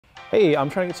Hey, I'm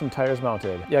trying to get some tires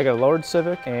mounted. Yeah, I got a lowered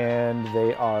Civic and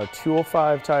they are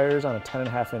 205 tires on a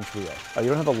 10.5-inch wheel. You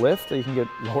don't have a lift that you can get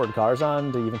lowered cars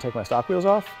on to even take my stock wheels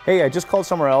off? Hey, I just called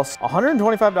somewhere else.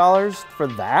 $125 for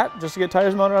that, just to get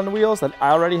tires mounted on the wheels that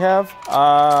I already have?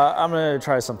 I'm gonna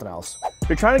try something else. If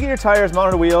you're trying to get your tires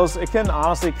mounted on wheels, it can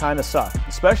honestly kind of suck,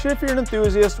 especially if you're an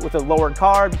enthusiast with a lowered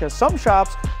car, because some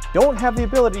shops don't have the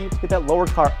ability to get that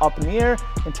lowered car up in the air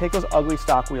and take those ugly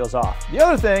stock wheels off. The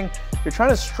other thing, if you're trying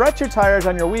to stretch your tires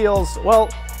on your wheels, well,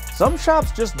 some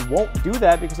shops just won't do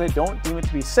that because they don't deem it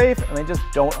to be safe and they just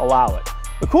don't allow it.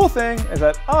 The cool thing is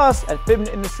that us at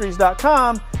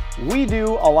FitmentIndustries.com, we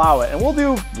do allow it, and we'll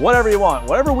do whatever you want,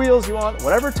 whatever wheels you want,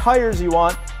 whatever tires you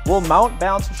want. We'll mount,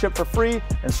 balance, and ship for free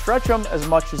and stretch them as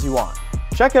much as you want.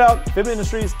 Check it out,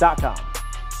 FitmentIndustries.com.